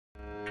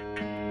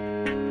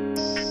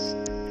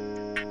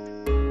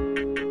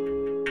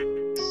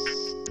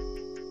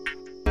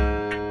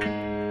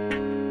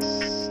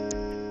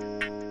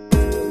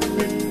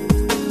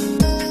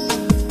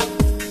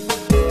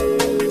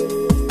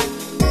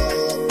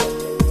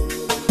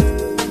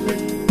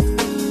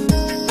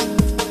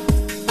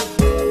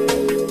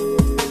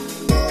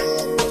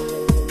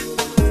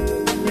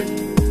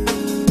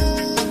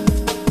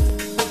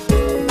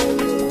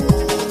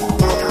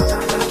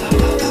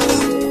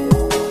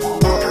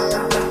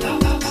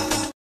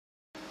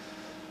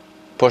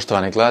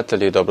Poštovani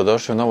gledatelji,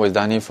 dobrodošli u novo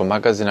izdanje Info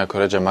magazina koji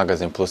uređuje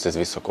magazin Plus iz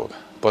Visokoga.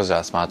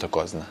 Pozdrav, Mato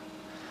Kozina.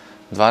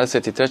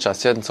 23.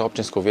 sjednica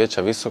Općinskog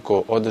vijeća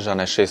Visoko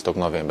održana je 6.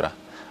 novembra,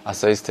 a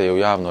sa iste je u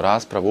javnu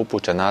raspravu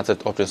upućen nacrt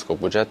općinskog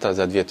budzeta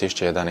za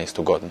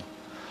 2011. godinu.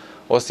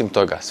 Osim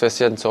toga, sve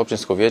sjednice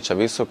Općinskog vijeća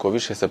Visoko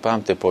više se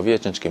pamte po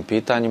vijećničkim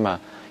pitanjima,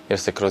 jer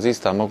se kroz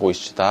ista mogu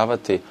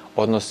iščitavati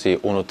odnosi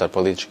unutar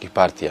političkih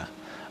partija,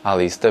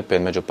 ali i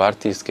stepen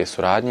međupartijske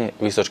suradnje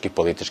visočkih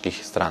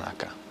političkih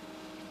stranaka.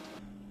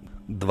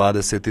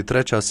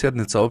 23.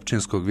 sjednica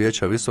Općinskog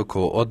vijeća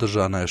Visoko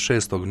održana je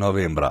 6.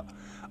 novembra,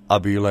 a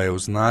bila je u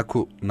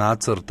znaku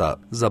Nacrta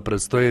za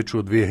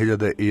predstojeću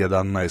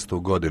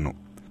 2011. godinu.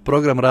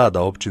 Program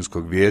rada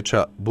Općinskog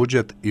vijeća,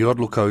 budžet i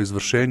odluka o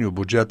izvršenju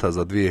budžeta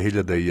za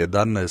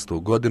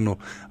 2011. godinu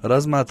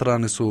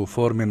razmatrani su u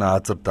formi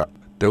nacrta,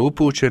 te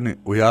upućeni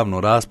u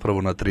javnu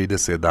raspravu na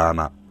 30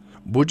 dana.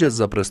 Budžet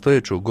za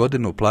predstojeću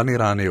godinu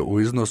planiran je u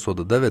iznosu od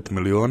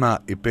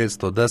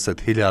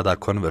 9.510.000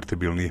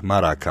 konvertibilnih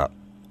maraka.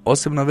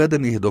 Osim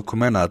navedenih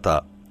dokumenata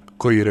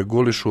koji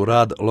regulišu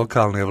rad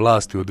lokalne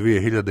vlasti u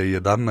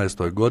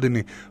 2011.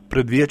 godini,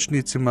 pred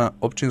vijećnicima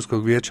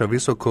Općinskog vijeća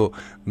Visoko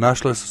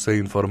našle su se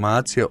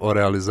informacije o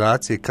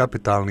realizaciji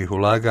kapitalnih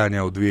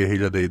ulaganja u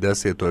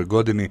 2010.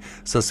 godini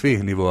sa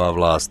svih nivoa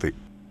vlasti,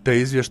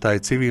 te izvještaj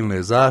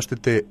civilne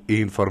zaštite i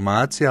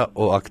informacija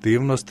o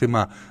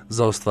aktivnostima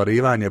za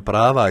ostvarivanje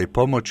prava i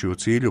pomoći u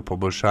cilju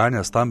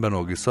poboljšanja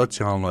stambenog i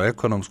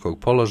socijalno-ekonomskog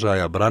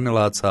položaja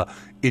branilaca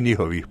i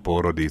njihovih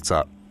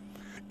porodica.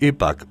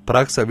 Ipak,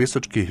 praksa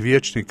visočkih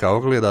vijećnika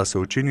ogleda se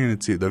u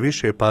činjenici da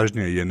više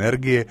pažnje i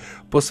energije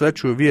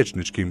posvećuju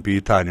vijećničkim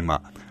pitanjima,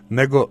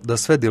 nego da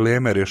sve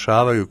dileme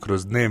rješavaju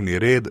kroz dnevni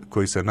red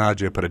koji se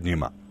nađe pred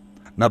njima.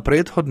 Na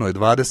prethodnoj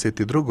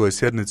 22.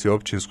 sjednici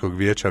Općinskog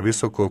vijeća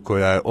Visoko,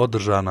 koja je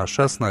održana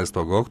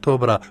 16.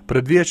 oktobra,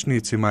 pred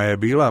vijećnicima je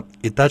bila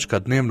i tačka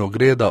dnevnog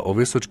reda o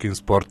visočkim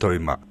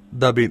sportovima,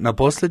 da bi na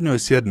posljednjoj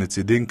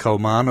sjednici Dinka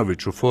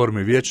Omanović u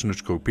formi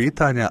vijećničkog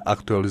pitanja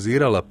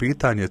aktualizirala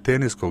pitanje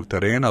teniskog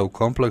terena u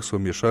kompleksu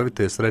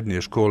mješovite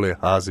srednje škole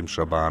Hazim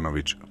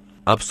Šabanović.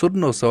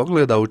 Apsurdno se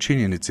ogleda u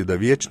činjenici da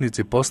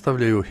vijećnici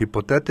postavljaju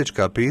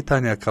hipotetička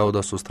pitanja kao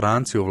da su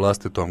stranci u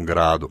vlastitom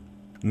gradu.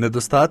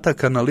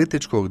 Nedostatak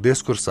analitičkog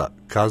diskursa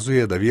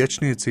kazuje da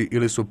vijećnici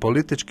ili su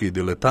politički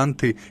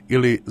diletanti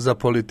ili za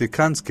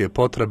politikantske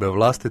potrebe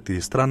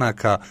vlastitih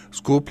stranaka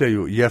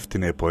skupljaju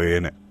jeftine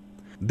poene.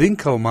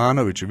 Dinka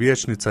Omanović,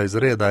 vijećnica iz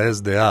reda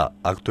SDA,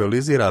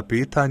 aktualizira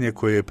pitanje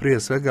koje je prije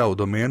svega u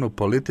domenu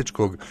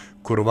političkog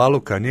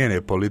kurvaluka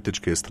njene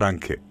političke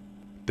stranke.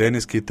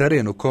 Teniski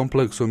teren u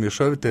kompleksu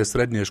mješovite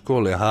srednje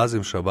škole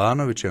Hazim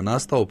Šabanović je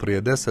nastao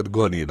prije 10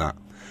 godina,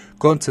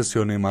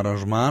 koncesionim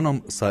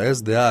aranžmanom sa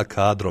SDA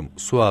kadrom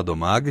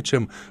Suadom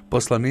Agićem,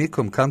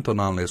 poslanikom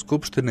kantonalne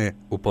skupštine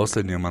u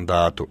posljednjem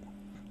mandatu.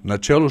 Na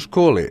čelu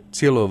škole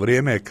cijelo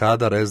vrijeme je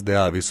kadar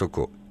SDA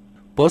Visoko.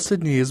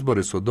 Posljednji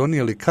izbori su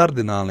donijeli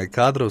kardinalne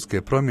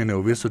kadrovske promjene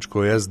u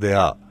Visočkoj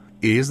SDA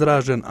i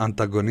izražen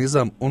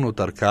antagonizam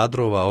unutar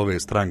kadrova ove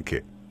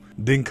stranke.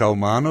 Dinka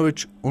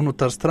Omanović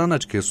unutar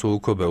stranačke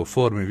sukobe u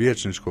formi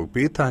vijećničkog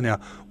pitanja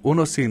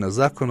unosi na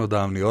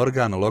zakonodavni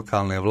organ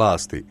lokalne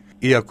vlasti,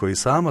 iako i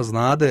sama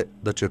znade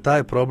da će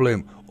taj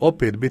problem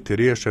opet biti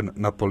riješen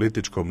na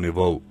političkom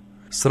nivou.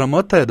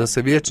 Sramota je da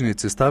se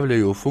vijećnici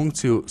stavljaju u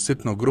funkciju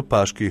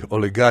sitnogrupaških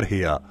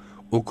oligarhija,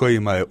 u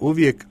kojima je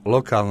uvijek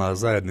lokalna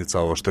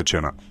zajednica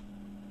oštećena.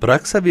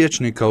 Praksa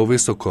vijećnika u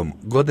Visokom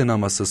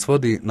godinama se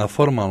svodi na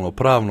formalno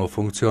pravno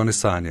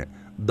funkcionisanje,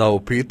 da u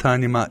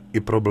pitanjima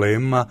i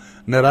problemima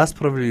ne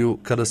raspravljaju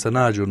kada se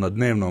nađu na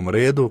dnevnom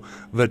redu,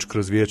 već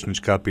kroz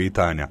vijećnička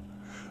pitanja.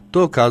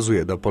 To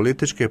kazuje da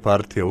političke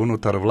partije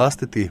unutar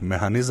vlastitih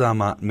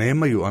mehanizama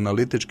nemaju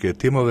analitičke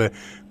timove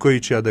koji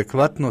će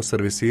adekvatno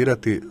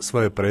servisirati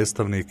svoje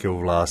predstavnike u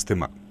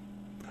vlastima.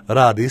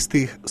 Rad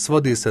istih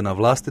svodi se na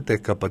vlastite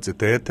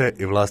kapacitete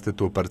i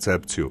vlastitu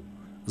percepciju.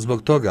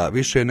 Zbog toga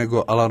više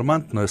nego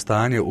alarmantno je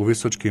stanje u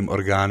visočkim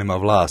organima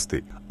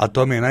vlasti, a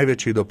tome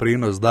najveći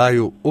doprinos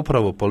daju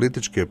upravo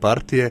političke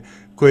partije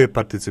koje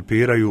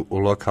participiraju u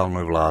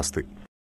lokalnoj vlasti.